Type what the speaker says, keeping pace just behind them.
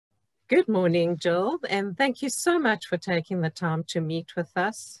Good morning, Jill, and thank you so much for taking the time to meet with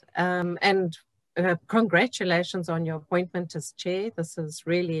us. Congratulations on your appointment as chair. This is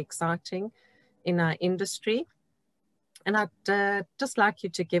really exciting in our industry. And I'd just like you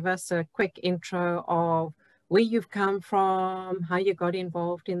to give us a quick intro of where you've come from, how you got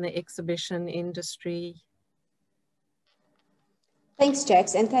involved in the exhibition industry. Thanks,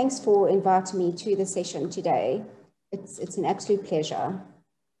 Jax, and thanks for inviting me to the session today. It's an absolute pleasure.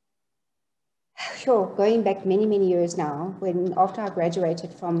 Sure, going back many, many years now, after I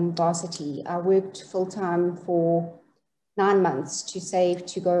graduated from varsity, I worked full-time for 9 months to save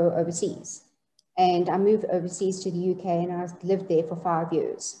to go overseas. And I moved overseas to the UK and I lived there for 5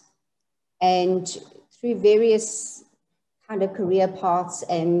 years. And through various kind of career paths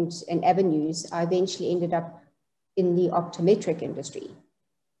and avenues, I eventually ended up in the optometric industry.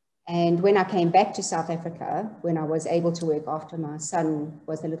 And when I came back to South Africa, when I was able to work after my son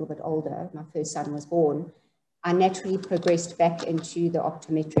was a little bit older, my first son was born, I naturally progressed back into the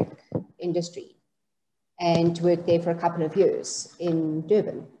optometric industry and worked there for a couple of years in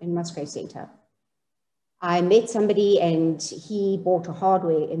Durban, in Musgrave Centre. I met somebody and he bought a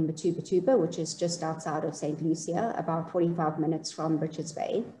hardware in Matuba, which is just outside of St. Lucia, about 45 minutes from Richards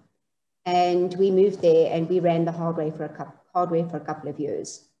Bay. And we moved there and we ran the hardware for a couple of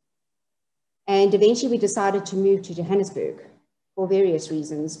years. And eventually we decided to move to Johannesburg for various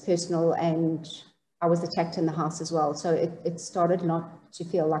reasons, personal, and I was attacked in the house as well. So it started not to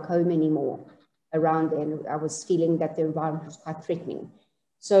feel like home anymore around there. And I was feeling that the environment was quite threatening.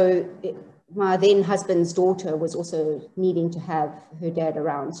 So my then husband's daughter was also needing to have her dad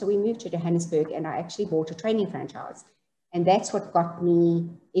around. So we moved to Johannesburg and I actually bought a training franchise. And that's what got me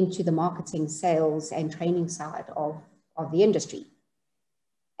into the marketing, sales, and training side of the industry.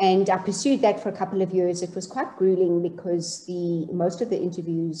 And I pursued that for a couple of years. It was quite grueling because most of the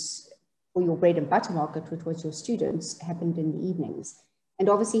interviews for your bread and butter market, which was your students, happened in the evenings. And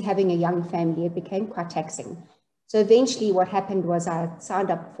obviously having a young family, it became quite taxing. So eventually what happened was I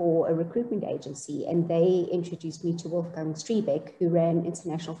signed up for a recruitment agency and they introduced me to Wolfgang Striebeck, who ran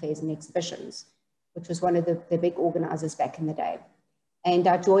international fairs and exhibitions, which was one of the big organizers back in the day. And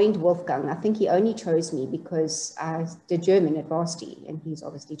I joined Wolfgang. I think he only chose me because I did German at varsity, and he's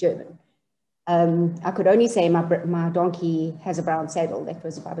obviously German. I could only say my donkey has a brown saddle. That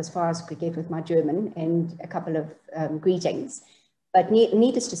was about as far as I could get with my German, and a couple of greetings. But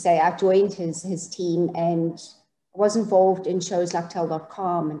needless to say, I joined his team and was involved in shows like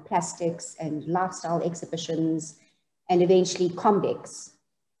Tell.com and plastics and lifestyle exhibitions, and eventually Comdex.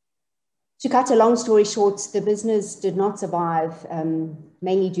 To cut a long story short, the business did not survive,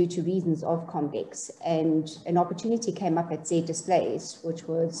 mainly due to reasons of Comdex, and an opportunity came up at Z Displays, which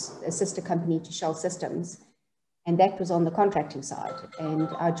was a sister company to Shell Systems, and that was on the contracting side. And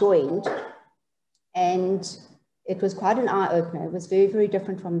I joined, and it was quite an eye-opener. It was very, very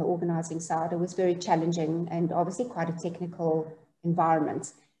different from the organizing side. It was very challenging and obviously quite a technical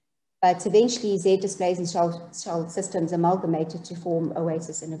environment. But eventually, Z Displays and Shell Systems amalgamated to form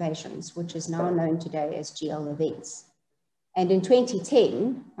Oasis Innovations, which is now known today as GL Events. And in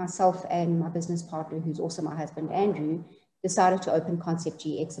 2010, myself and my business partner, who's also my husband, Andrew, decided to open Concept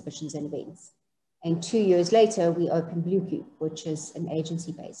G Exhibitions and Events. And 2 years later, we opened Blue Cube, which is an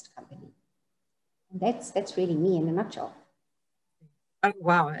agency-based company. And that's really me in a nutshell. Oh,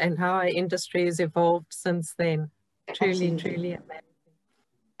 wow. And how our industry has evolved since then. Truly, truly amazing.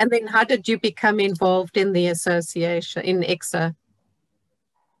 And then how did you become involved in the association, in EXSA?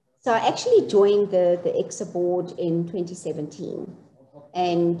 So I actually joined the EXSA board in 2017.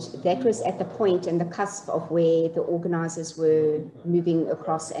 And that was at the point and the cusp of where the organizers were moving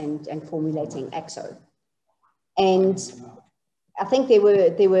across and formulating AXO. And I think there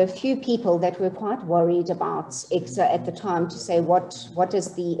were a few people that were quite worried about EXSA at the time to say, what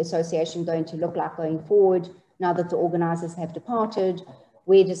is the association going to look like going forward now that the organizers have departed?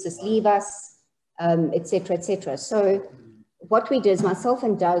 Where does this leave us, et cetera, et cetera. So what we did is myself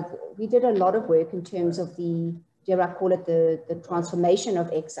and Doug, we did a lot of work in terms of dare I call it the transformation of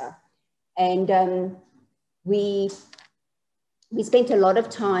EXSA. And we spent a lot of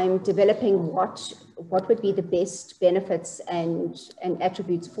time developing what would be the best benefits and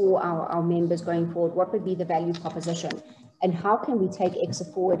attributes for our members going forward, what would be the value proposition, and how can we take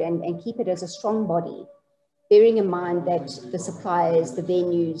EXSA forward and keep it as a strong body, bearing in mind that the suppliers, the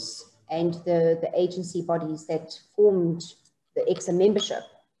venues, and the agency bodies that formed the EXSA membership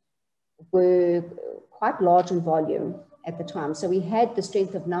were quite large in volume at the time. So we had the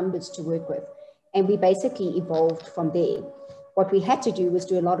strength of numbers to work with, and we basically evolved from there. What we had to do was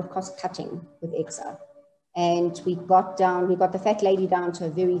do a lot of cost cutting with EXSA. And we got the fat lady down to a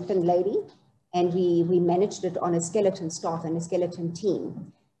very thin lady, and we managed it on a skeleton staff and a skeleton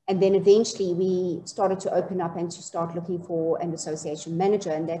team. And then eventually we started to open up and to start looking for an association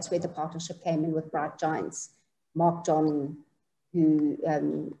manager. And that's where the partnership came in with Bright Giants, Mark John, who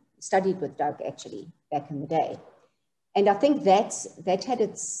studied with Doug actually back in the day. And I think that had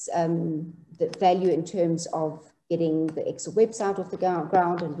its the value in terms of getting the EXSA website off the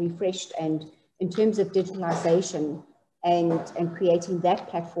ground and refreshed, and in terms of digitalization and creating that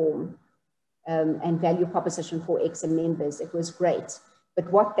platform and value proposition for EXSA members, it was great. But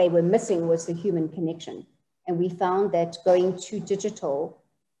what they were missing was the human connection. And we found that going to digital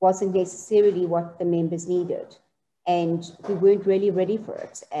wasn't necessarily what the members needed. And we weren't really ready for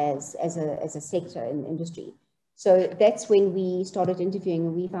it as a sector in the industry. So that's when we started interviewing,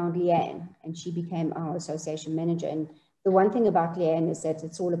 and we found Leanne, and she became our association manager. And the one thing about Leanne is that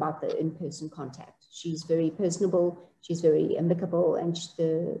it's all about the in-person contact. She's very personable, she's very amicable, and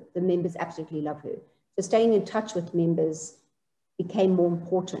the members absolutely love her. So staying in touch with members became more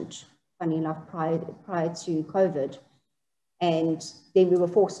important, funny enough, prior to COVID. And then we were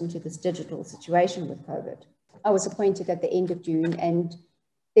forced into this digital situation with COVID. I was appointed at the end of June, and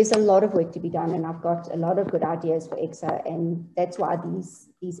there's a lot of work to be done, and I've got a lot of good ideas for EXSA, and that's why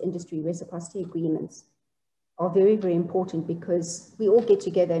these industry reciprocity agreements are very, very important, because we all get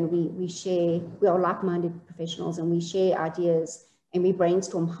together and we are like-minded professionals, and we share ideas and we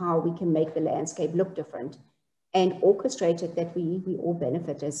brainstorm how we can make the landscape look different and orchestrate it that we all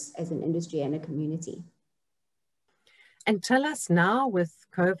benefit as an industry and a community. And tell us now, with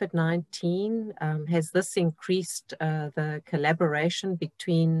COVID-19, has this increased the collaboration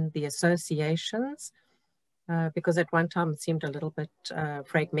between the associations? Because at one time it seemed a little bit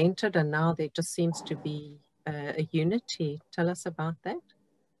fragmented, and now there just seems to be a unity. Tell us about that.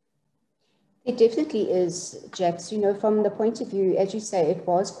 It definitely is, Jax. You know, from the point of view, as you say, it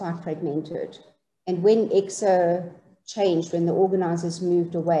was quite fragmented. And when EXSA changed, when the organizers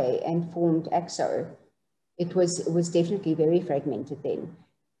moved away and formed AXO, it was definitely very fragmented then.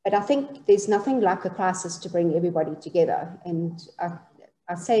 But I think there's nothing like a crisis to bring everybody together. And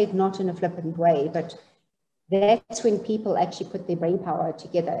I say it not in a flippant way, but that's when people actually put their brain power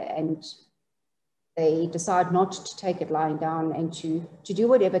together and they decide not to take it lying down, and to do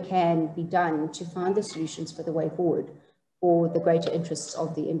whatever can be done to find the solutions for the way forward for the greater interests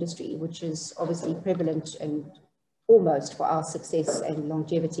of the industry, which is obviously prevalent and foremost for our success and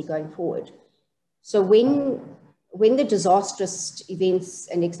longevity going forward. So when the disastrous events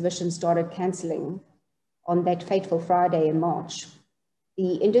and exhibitions started cancelling on that fateful Friday in March,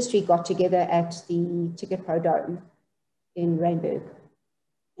 the industry got together at the Ticket Pro Dome in Randburg,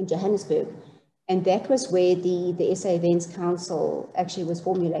 in Johannesburg. And that was where the SA Events Council actually was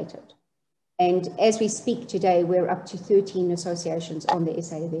formulated. And as we speak today, we're up to 13 associations on the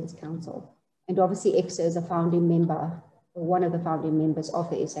SA Events Council. And obviously EXSA is a founding member, or one of the founding members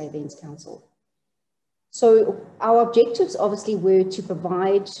of the SA Events Council. So our objectives obviously were to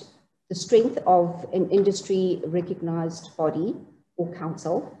provide the strength of an industry recognized body or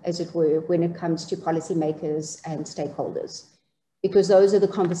council, as it were, when it comes to policymakers and stakeholders, because those are the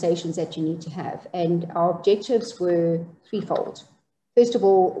conversations that you need to have. And our objectives were threefold. First of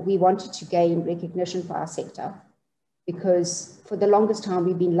all, we wanted to gain recognition for our sector, because for the longest time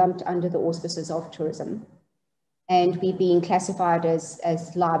we've been lumped under the auspices of tourism, and we've been classified as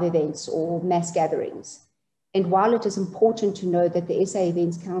live events or mass gatherings. And while it is important to know that the SA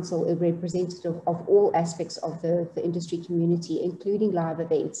Events Council is representative of all aspects of the industry community, including live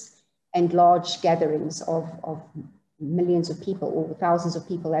events and large gatherings of millions of people or thousands of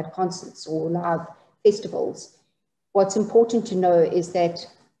people at concerts or live festivals, what's important to know is that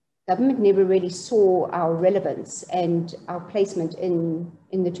government never really saw our relevance and our placement in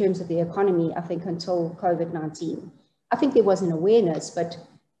the terms of the economy, I think, until COVID-19. I think there was an awareness, but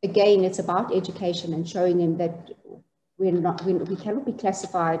again, it's about education and showing them that we cannot be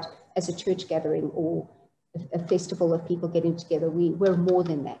classified as a church gathering or a festival of people getting together. We're more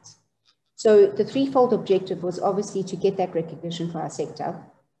than that. So the threefold objective was obviously to get that recognition for our sector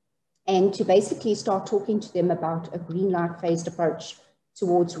and to basically start talking to them about a green light phased approach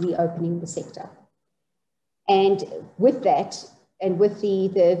towards reopening the sector. And with that, and with the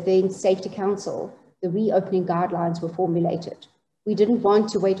Event Safety Council, the reopening guidelines were formulated. We didn't want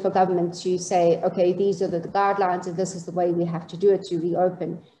to wait for government to say, okay, these are the guidelines and this is the way we have to do it to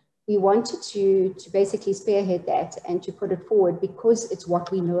reopen. We wanted to basically spearhead that and to put it forward because it's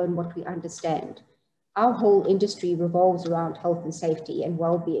what we know and what we understand. Our whole industry revolves around health and safety and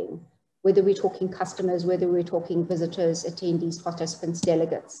well-being, whether we're talking customers, whether we're talking visitors, attendees, participants,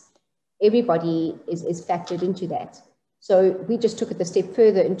 delegates. everybody is factored into that. So we just took it a step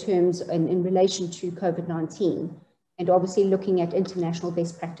further in terms in relation to COVID-19, and obviously looking at international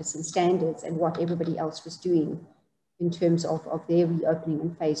best practice and standards and what everybody else was doing in terms of their reopening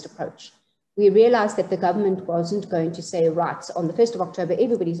and phased approach. We realized that the government wasn't going to say, right, on the 1st of October,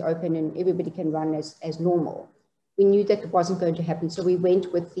 everybody's open and everybody can run as normal. We knew that it wasn't going to happen, so we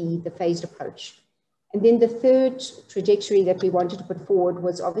went with the phased approach. And then the third trajectory that we wanted to put forward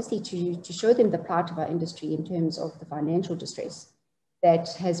was obviously to show them the plight of our industry in terms of the financial distress that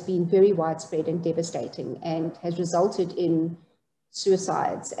has been very widespread and devastating and has resulted in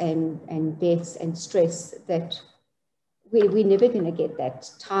suicides and deaths and stress that we're never going to get that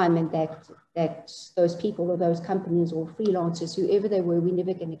time, and that those people or those companies or freelancers, whoever they were, we're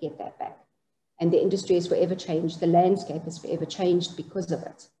never going to get that back. And the industry has forever changed. The landscape has forever changed because of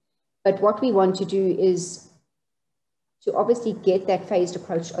it. But what we want to do is to obviously get that phased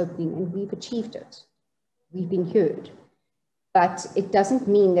approach opening, and we've achieved it. We've been heard. But it doesn't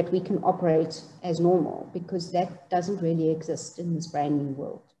mean that we can operate as normal, because that doesn't really exist in this brand new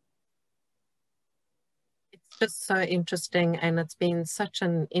world. It's just so interesting, and it's been such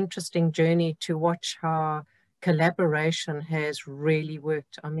an interesting journey to watch how collaboration has really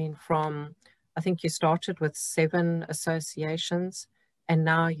worked. I mean, I think you started with 7 associations, and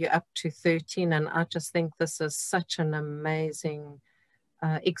now you're up to 13. And I just think this is such an amazing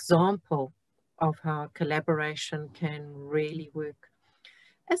example of how collaboration can really work.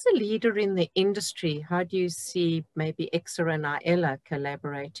 As a leader in the industry, how do you see maybe EXSA and IELA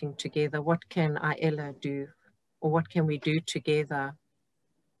collaborating together? What can IELA do, or what can we do together?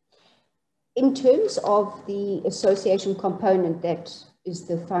 In terms of the association component that is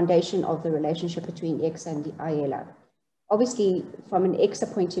the foundation of the relationship between EXSA and the IELA, obviously, from an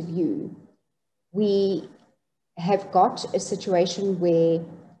EXSA point of view, we have got a situation where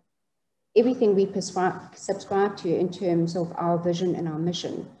everything we subscribe to in terms of our vision and our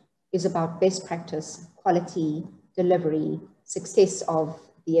mission is about best practice, quality, delivery, success of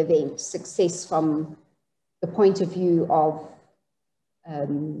the event, success from the point of view of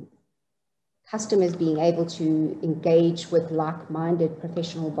customers being able to engage with like-minded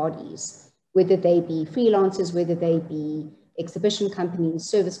professional bodies, whether they be freelancers, whether they be exhibition companies,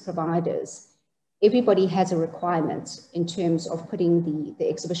 service providers. Everybody has a requirement in terms of putting the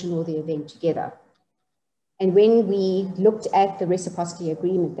exhibition or the event together. And when we looked at the reciprocity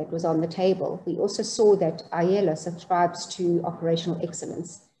agreement that was on the table, we also saw that IELA subscribes to operational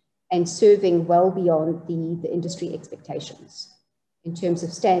excellence and serving well beyond the industry expectations in terms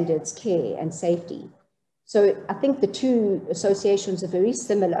of standards, care, and safety. So I think the two associations are very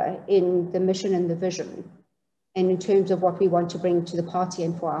similar in the mission and the vision, and in terms of what we want to bring to the party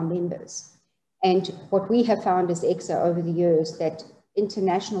and for our members. And what we have found as EXSA over the years, that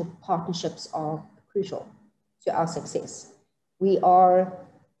international partnerships are crucial to our success. We are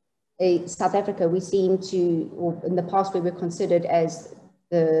South Africa, we seem to, or in the past we were considered as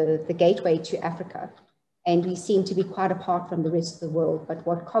the gateway to Africa, and we seem to be quite apart from the rest of the world. But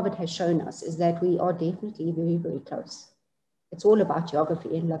what COVID has shown us is that we are definitely very, very close. It's all about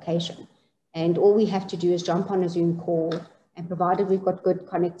geography and location. And all we have to do is jump on a Zoom call, and provided we've got good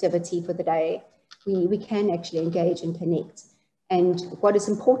connectivity for the day, we can actually engage and connect. And what is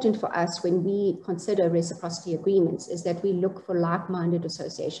important for us when we consider reciprocity agreements is that we look for like-minded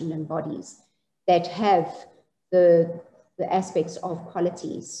associations and bodies that have the aspects of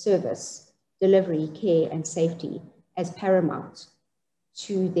quality, service, delivery, care, and safety as paramount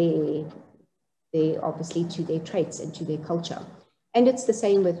to obviously to their traits and to their culture. And it's the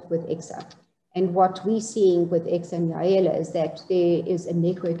same with EXSA. And what we're seeing with EXSA and IELA is that there is a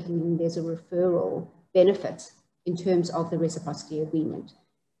networking, there's a referral benefit in terms of the reciprocity agreement.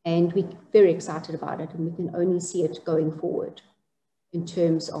 And we're very excited about it, and we can only see it going forward in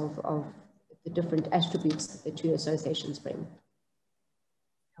terms of the different attributes that the two associations bring.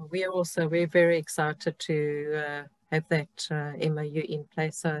 We're very excited to have that MOU in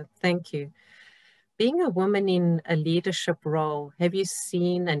place, so thank you. Being a woman in a leadership role, have you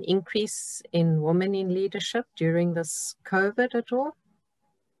seen an increase in women in leadership during this COVID at all?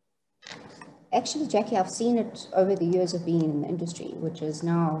 Actually, Jacqui, I've seen it over the years of being in the industry, which is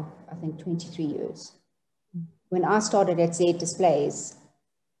now, I think, 23 years. When I started at Z Displays,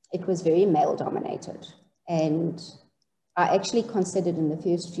 it was very male-dominated. And I actually considered in the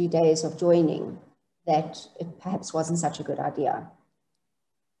first few days of joining that it perhaps wasn't such a good idea.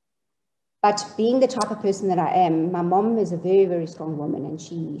 But being the type of person that I am, my mom is a very, very strong woman, and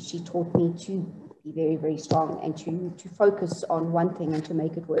she taught me to be very, very strong and to focus on one thing and to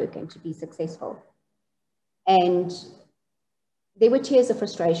make it work and to be successful. And there were tears of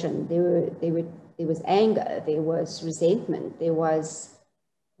frustration. There was anger. There was resentment. There was,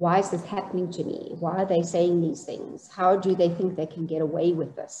 why is this happening to me? Why are they saying these things? How do they think they can get away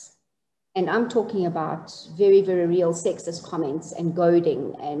with this? And I'm talking about very, very real sexist comments and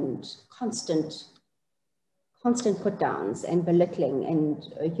goading and constant put downs and belittling,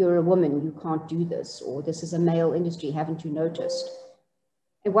 and you're a woman, you can't do this, or this is a male industry, haven't you noticed?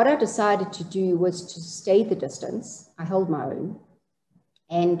 And what I decided to do was to stay the distance. I held my own,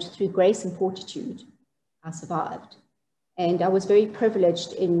 and through grace and fortitude, I survived. And I was very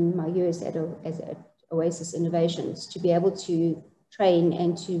privileged in my years at Oasis Innovations to be able to train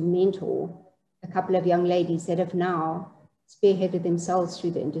and to mentor a couple of young ladies that have now spearheaded themselves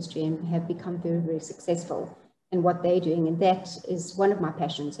through the industry and have become very, very successful in what they're doing. And that is one of my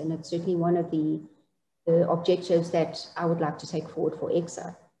passions, and it's certainly one of the objectives that I would like to take forward for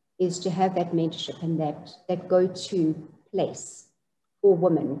EXSA, is to have that mentorship and that go-to place for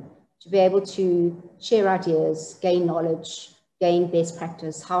women to be able to share ideas, gain knowledge, gain best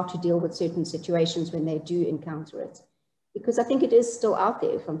practice, how to deal with certain situations when they do encounter it. Because I think it is still out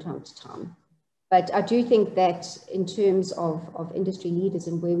there from time to time. But I do think that in terms of industry leaders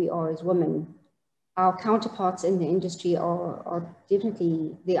and where we are as women, our counterparts in the industry are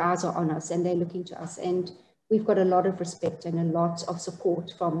definitely, their eyes are on us and they're looking to us. And we've got a lot of respect and a lot of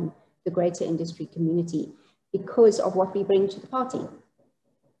support from the greater industry community because of what we bring to the party.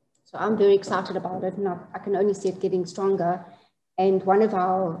 So I'm very excited about it, and I can only see it getting stronger. And one of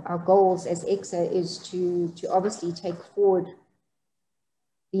our goals as EXSA is to obviously take forward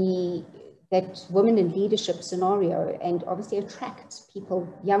that women in leadership scenario and obviously attract people,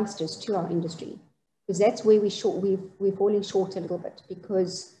 youngsters, to our industry. Because that's where we're falling short a little bit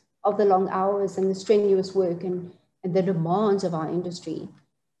because of the long hours and the strenuous work and the demands of our industry,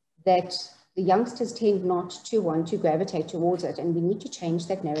 that the youngsters tend not to want to gravitate towards it. And we need to change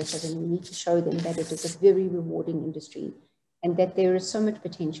that narrative, and we need to show them that it is a very rewarding industry and that there is so much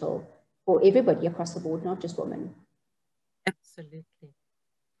potential for everybody across the board, not just women. Absolutely.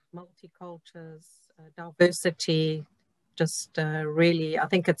 Multicultures, diversity, just really, I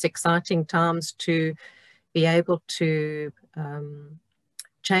think it's exciting times to be able to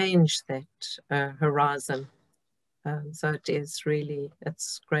change that horizon. So it is really,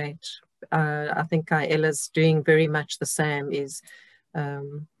 it's great. I think IELA's doing very much the same, is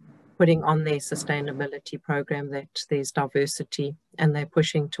putting on their sustainability program that there's diversity, and they're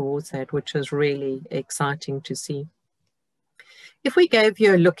pushing towards that, which is really exciting to see. If we gave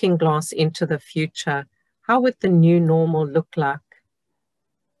you a looking glass into the future, how would the new normal look like?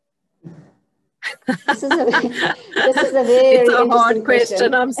 This is a very it's a hard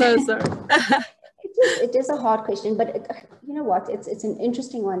question. I'm so sorry. It is a hard question, but you know what? It's an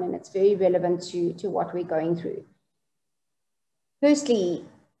interesting one, and it's very relevant to what we're going through. Firstly,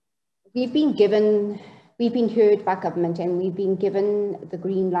 we've been heard by government, and we've been given the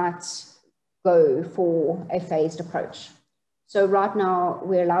green light go for a phased approach. So right now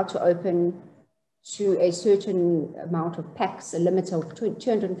we're allowed to open to a certain amount of packs, a limit of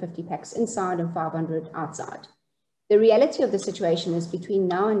 250 packs inside and 500 outside. The reality of the situation is between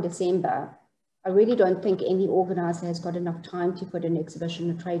now and December, I really don't think any organizer has got enough time to put an exhibition,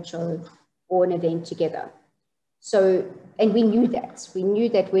 a trade show, or an event together. So, and we knew that. We knew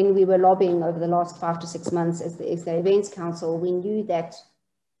that when we were lobbying over the last 5 to 6 months as the Events Council, we knew that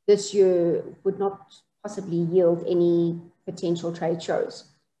this year would not possibly yield any potential trade shows.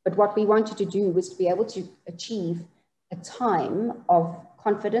 But what we wanted to do was to be able to achieve a time of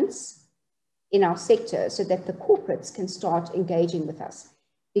confidence in our sector so that the corporates can start engaging with us.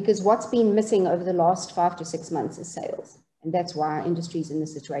 Because what's been missing over the last 5 to 6 months is sales. And that's why our industry is in the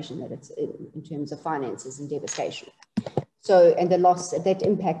situation that it's in terms of finances and devastation. So, and the loss, that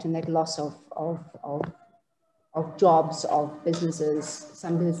impact and that loss of jobs, of businesses.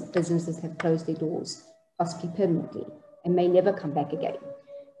 Some businesses have closed their doors, possibly permanently, and may never come back again.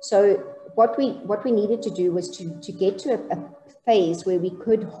 So what we needed to do was to get to a phase where we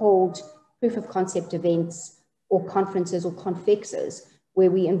could hold proof of concept events or conferences or confexes, where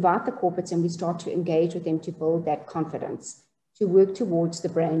we invite the corporates and we start to engage with them to build that confidence, to work towards the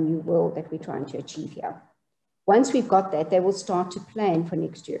brand new world that we're trying to achieve here. Once we've got that, they will start to plan for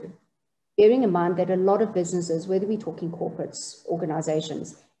next year, bearing in mind that a lot of businesses, whether we're talking corporates,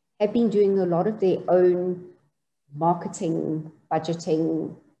 organizations, have been doing a lot of their own marketing,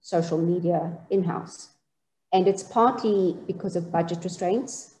 budgeting, social media in-house. And it's partly because of budget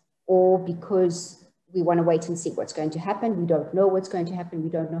restraints or because we want to wait and see what's going to happen. We don't know what's going to happen. We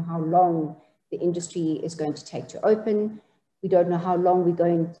don't know how long the industry is going to take to open. We don't know how long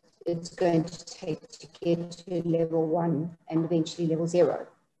it's going to take to get to level 1 and eventually level 0.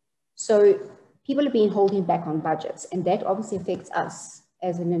 So people have been holding back on budgets, and that obviously affects us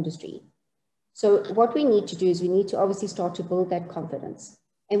as an industry. So what we need to do is we need to obviously start to build that confidence,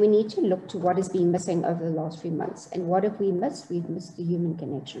 and we need to look to what has been missing over the last few months. And what have we missed? We've missed the human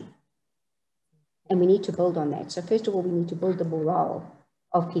connection. And we need to build on that. So first of all, we need to build the morale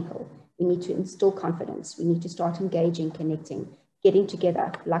of people. We need to instill confidence. We need to start engaging, connecting, getting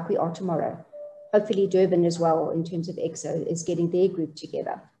together like we are tomorrow. Hopefully Durban as well, in terms of EXSA, is getting their group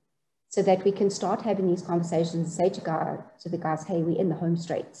together so that we can start having these conversations and say to the guys, hey, we're in the home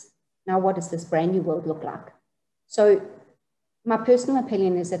straits. Now, what does this brand new world look like? So my personal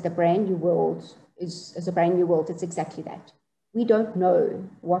opinion is that the brand new world is a brand new world. It's exactly that. We don't know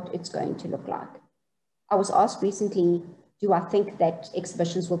what it's going to look like. I was asked recently, do I think that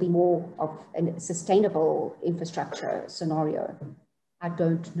exhibitions will be more of a sustainable infrastructure scenario? I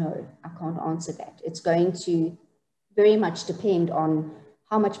don't know. I can't answer that. It's going to very much depend on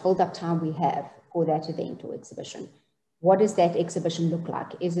how much build-up time we have for that event or exhibition. What does that exhibition look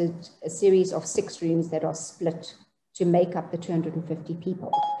like? Is it a series of 6 rooms that are split to make up the 250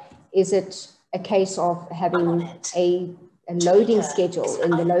 people? Is it a case of having a loading schedule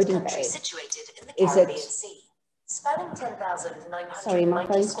in the loading bay? Is it... Sorry, my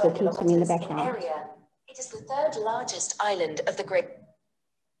phone's talking to me in the background. It is the 3rd largest island of the Great...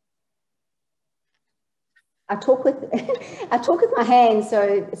 I talk with my hands,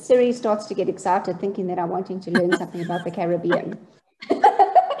 so Siri starts to get excited thinking that I'm wanting to learn something about the Caribbean.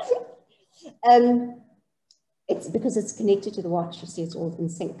 It's because it's connected to the watch. You see, it's all in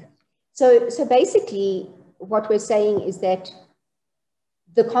sync. So basically, what we're saying is that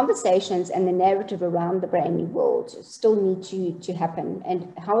the conversations and the narrative around the brand new world still need to happen.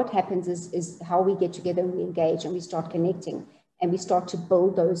 And how it happens is how we get together and we engage and we start connecting and we start to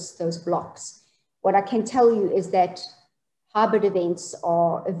build those blocks. What I can tell you is that hybrid events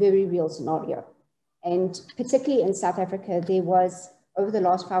are a very real scenario. And particularly in South Africa, there was, over the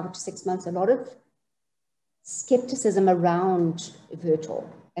last 5 to 6 months, a lot of skepticism around virtual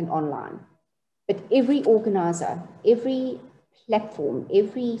and online. But every organizer, every platform,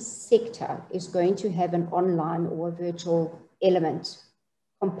 every sector is going to have an online or a virtual element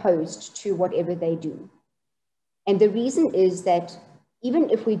composed to whatever they do. And the reason is that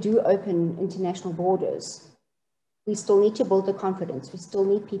even if we do open international borders, we still need to build the confidence. We still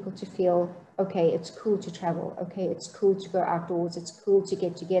need people to feel, okay, it's cool to travel. Okay, it's cool to go outdoors. It's cool to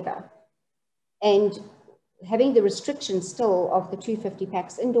get together. And having the restrictions still of the 250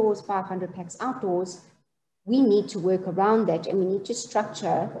 packs indoors, 500 packs outdoors, we need to work around that, and we need to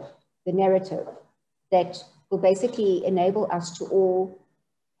structure the narrative that will basically enable us to all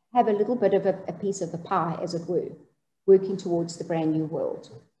have a little bit of a piece of the pie, as it were, working towards the brand new world.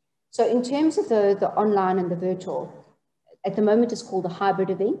 So in terms of the online and the virtual, at the moment it's called a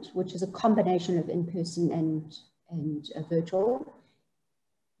hybrid event, which is a combination of in-person and virtual.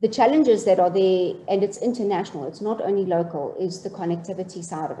 The challenges that are there, and it's international, it's not only local, is the connectivity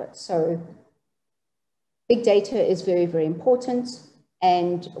side of it. So big data is very, very important.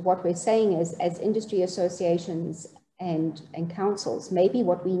 And what we're saying is, as industry associations and councils, maybe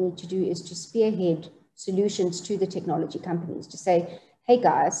what we need to do is to spearhead solutions to the technology companies to say, hey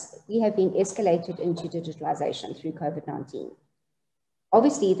guys, we have been escalated into digitalization through COVID-19.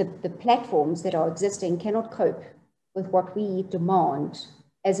 Obviously, the platforms that are existing cannot cope with what we demand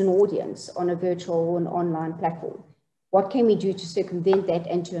as an audience on a virtual or an online platform. What can we do to circumvent that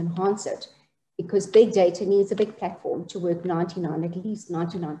and to enhance it? Because big data needs a big platform to work at least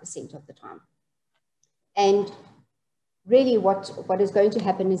 99% of the time. And really what is going to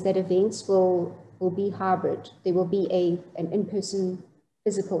happen is that events will be hybrid. There will be an in-person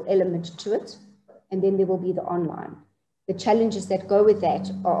physical element to it, and then there will be the online. The challenges that go with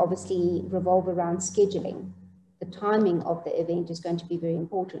that are obviously revolve around scheduling. The timing of the event is going to be very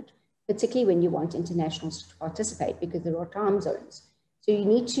important, particularly when you want internationals to participate, because there are time zones. So you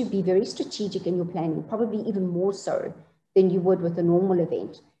need to be very strategic in your planning, probably even more so than you would with a normal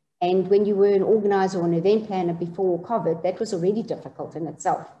event. And when you were an organizer or an event planner before COVID, that was already difficult in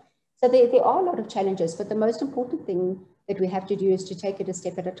itself. So there are a lot of challenges, but the most important thing that we have to do is to take it a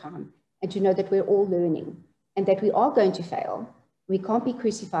step at a time and to know that we're all learning and that we are going to fail. We can't be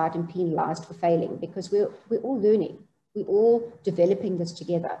crucified and penalized for failing, because we're all learning. We're all developing this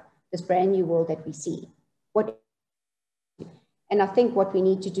together, this brand new world that we see. And I think what we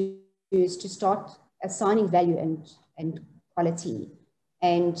need to do is to start assigning value and quality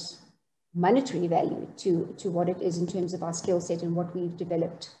and monetary value to what it is in terms of our skill set and what we've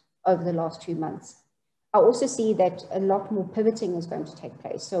developed over the last 2 months. I also see that a lot more pivoting is going to take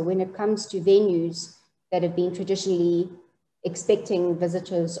place. So when it comes to venues that have been traditionally expecting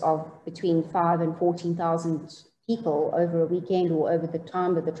visitors of between 5,000 and 14,000 people over a weekend or over the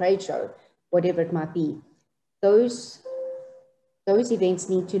time of the trade show, whatever it might be, those events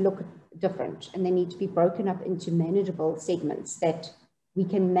need to look different, and they need to be broken up into manageable segments that we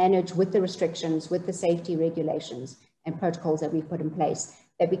can manage with the restrictions, with the safety regulations and protocols that we've put in place,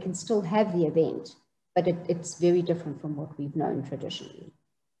 that we can still have the event, but it's very different from what we've known traditionally.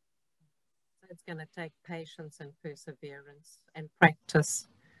 It's going to take patience and perseverance and practice.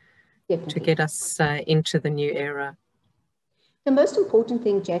 Definitely. To get us into the new era. The most important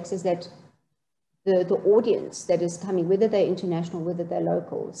thing, Jax, is that the audience that is coming, whether they're international, whether they're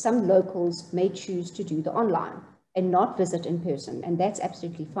local, some locals may choose to do the online and not visit in person, and that's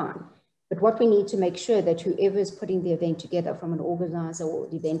absolutely fine. But what we need to make sure that whoever is putting the event together from an organizer or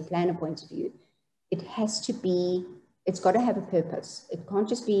event planner point of view, it has to be, it's got to have a purpose. It can't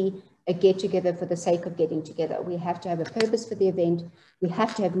just be a get together for the sake of getting together. We have to have a purpose for the event. We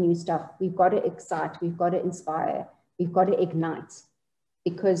have to have new stuff. We've got to excite. We've got to inspire. We've got to ignite,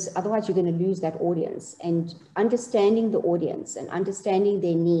 because otherwise you're going to lose that audience. And understanding the audience and understanding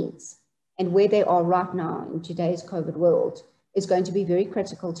their needs and where they are right now in today's COVID world is going to be very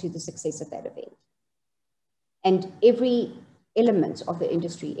critical to the success of that event. And every element of the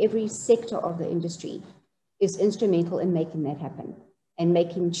industry, every sector of the industry is instrumental in making that happen and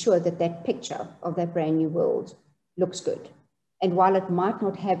making sure that that picture of that brand new world looks good. And while it might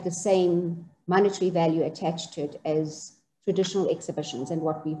not have the same monetary value attached to it as traditional exhibitions and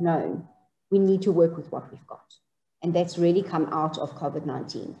what we've known, we need to work with what we've got. And that's really come out of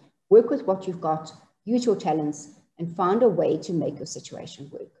COVID-19. Work with what you've got, use your talents, and find a way to make your situation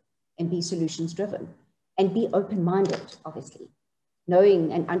work, and be solutions driven, and be open-minded, obviously,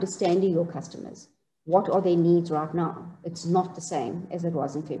 knowing and understanding your customers. What are their needs right now? It's not the same as it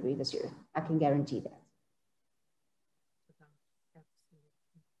was in February this year. I can guarantee that.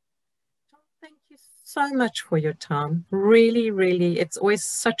 Thank you so much for your time. Really, really, it's always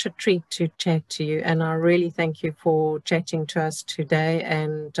such a treat to chat to you. And I really thank you for chatting to us today,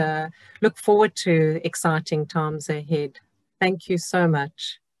 and look forward to exciting times ahead. Thank you so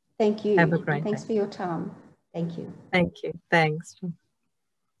much. Thank you. Have a great day. Thanks for your time. Thank you. Thank you. Thanks.